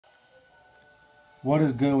What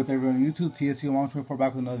is good with everyone on YouTube? TSC124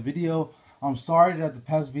 back with another video. I'm sorry that the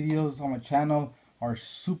past videos on my channel are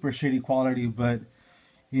super shitty quality, but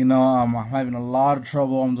you know, I'm having a lot of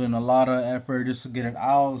trouble. I'm doing a lot of effort just to get it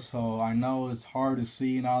out, so I know it's hard to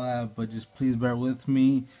see and all that, but just please bear with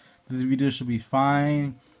me. This video should be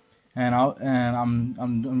fine. And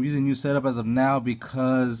I'm using a new setup as of now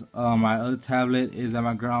because my other tablet is at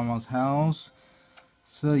my grandma's house.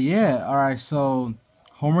 So yeah, all right. So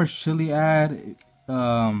Homer's chili ad,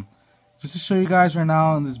 just to show you guys right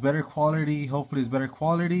now in this better quality. Hopefully, it's better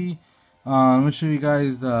quality. Let me show you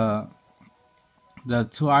guys the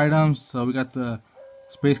two items. So we got the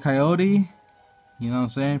Space Coyote. You know what I'm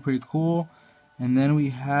saying? Pretty cool. And then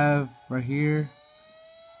we have right here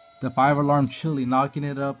the 5-alarm chili, knocking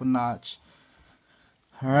it up a notch.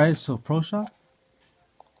 Alright, so Pro Shop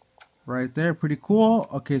right there, pretty cool.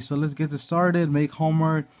 Okay, so let's get this started. Make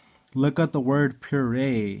homework. Look at the word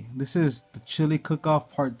puree. This is the chili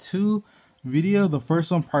cook-off part 2 video. The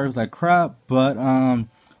first one part was like crap, but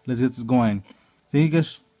let's get this going. Thank you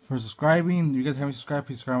guys for subscribing. If you guys haven't subscribed,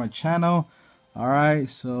 please subscribe to my channel.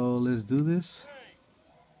 Alright, so let's do this.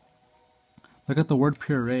 Look at the word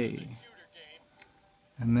puree.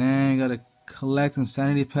 And then you gotta collect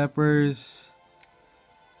insanity peppers.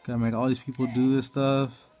 Gotta make all these people do this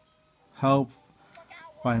stuff. Help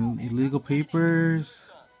find illegal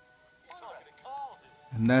papers.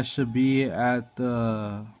 And that should be at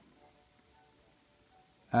the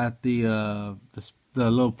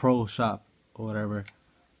little pro shop or whatever.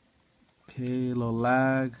 Okay, a little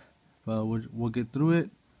lag, but we'll get through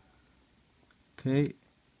it. Okay.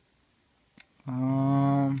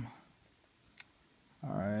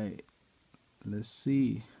 Alright, let's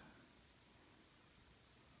see.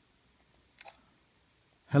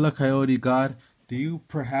 Hello, Coyote God. Do you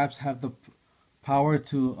perhaps have the power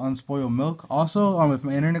to unspoil milk? Also, if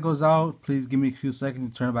my internet goes out, please give me a few seconds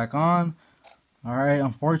to turn it back on. Alright,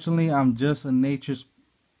 unfortunately, I'm just a nature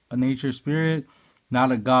spirit,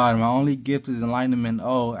 not a god. My only gift is enlightenment,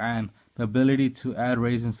 and the ability to add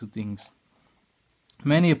raisins to things.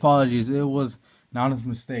 Many apologies, it was an honest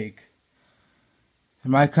mistake. In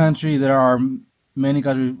my country, there are many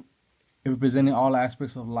gods representing all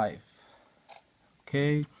aspects of life.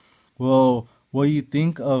 Okay, well, when you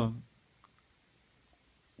think of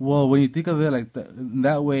it like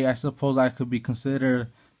that way, I suppose I could be considered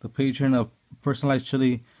the patron of personalized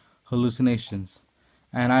chili hallucinations,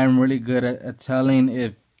 and I am really good at telling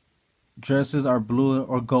if dresses are blue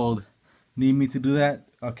or gold. Need me to do that?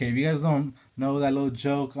 Okay, if you guys don't know that little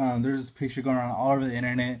joke, there's this picture going around all over the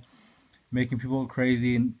internet, making people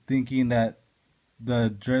crazy and thinking that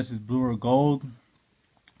the dress is blue or gold.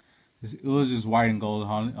 It was just white and gold,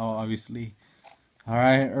 obviously.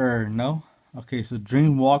 Alright, no? Okay, so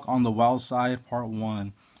Dream Walk on the Wild Side, part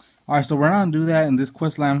 1. Alright, so we're not gonna do that in this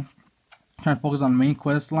quest line. I'm trying to focus on the main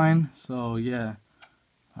quest line. So, yeah.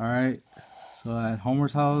 Alright, so at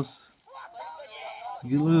Homer's house.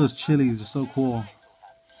 Look at those chilies, they're so cool.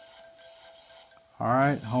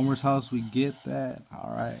 Alright, Homer's house, we get that.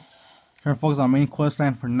 Alright. Trying to focus on main quest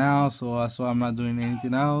line for now, so I'm not doing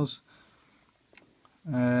anything else.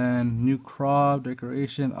 And new crop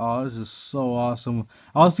decoration. Oh, this is so awesome.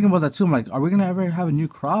 I was thinking about that too. I'm like, are we gonna ever have a new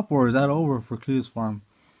crop, or is that over for Cleo's farm?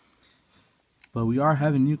 But we are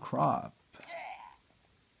having new crop.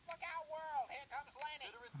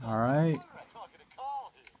 Alright.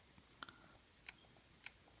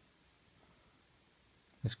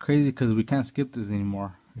 It's crazy because we can't skip this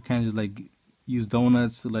anymore. We can't just like use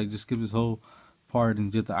donuts to like just skip this whole part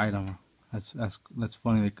and get the item. That's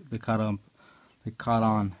funny. They caught up. They caught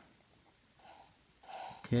on.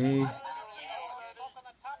 Okay.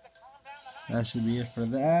 That should be it for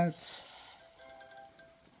that.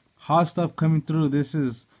 Hot stuff coming through. This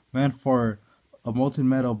is meant for a molten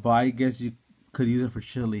metal, but I guess you could use it for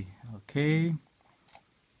chili. Okay.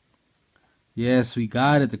 Yes, we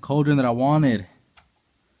got it. The cauldron that I wanted.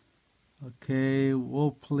 Okay,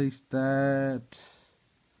 we'll place that.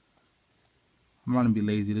 I'm not gonna be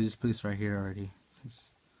lazy. Let's just place it right here already.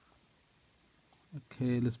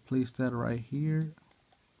 Okay, let's place that right here.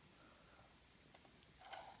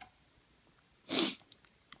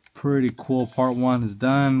 Pretty cool. Part 1 is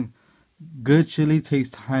done. Good chili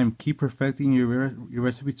takes time. Keep perfecting your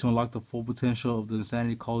recipe to unlock the full potential of the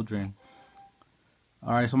Insanity Cauldron.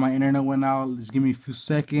 Alright, so my internet went out. Just give me a few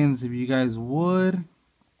seconds if you guys would.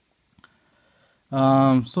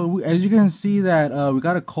 So as you can see that we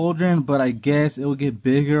got a cauldron, but I guess it will get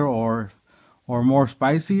bigger or more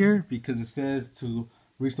spicier because it says to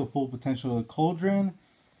reach the full potential of the cauldron.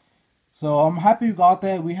 So I'm happy we got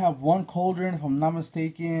that. We have one Cauldron, if I'm not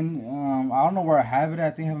mistaken. I don't know where I have it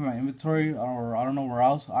at. I think I have it in my inventory, or I don't know where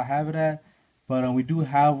else I have it at. But we do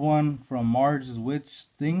have one from Marge's Witch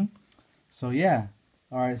thing. So yeah.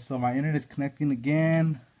 Alright, so my internet's connecting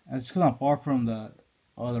again. It's because I'm far from the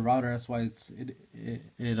router. That's why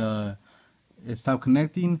it stopped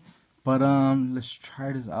connecting. But let's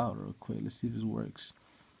try this out real quick. Let's see if this works.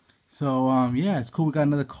 So yeah, it's cool. We got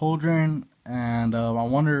another Cauldron, and I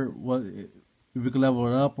wonder what if we could level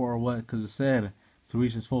it up or what, because it said to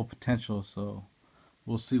reach its full potential. So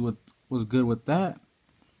we'll see what's good with that.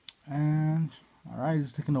 And all right,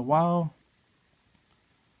 it's taking a while.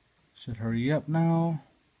 Should hurry up now.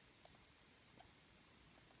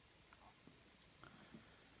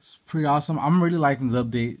 It's pretty awesome. I'm really liking this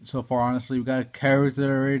update so far. Honestly, we got a character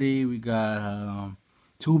already. We got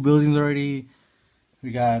 2 buildings already. We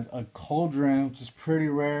got a Cauldron, which is pretty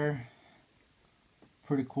rare.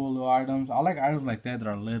 Pretty cool little items. I like items like that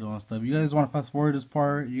are little and stuff. You guys want to fast forward this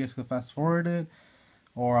part, you guys can fast forward it.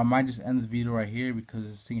 Or I might just end this video right here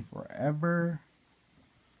because it's taking forever.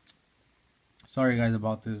 Sorry guys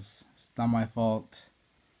about this. It's not my fault.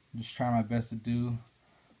 I'm just trying my best to do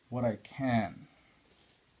what I can.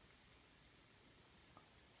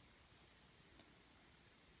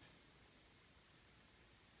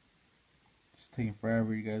 It's taking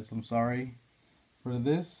forever, you guys. I'm sorry for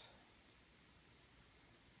this.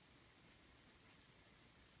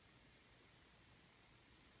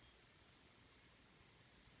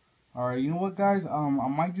 Alright, you know what guys? I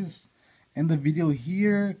might just end the video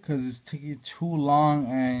here because it's taking too long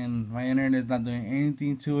and my internet is not doing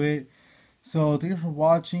anything to it. So thank you for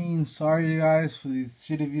watching. Sorry guys for these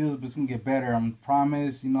shitty videos, but it's gonna get better. I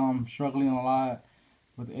promise. You know, I'm struggling a lot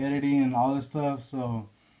with editing and all this stuff. So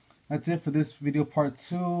that's it for this video part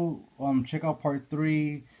 2. Check out part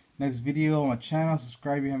 3 next video on my channel.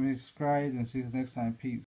 Subscribe if you haven't subscribed, and see you next time. Peace.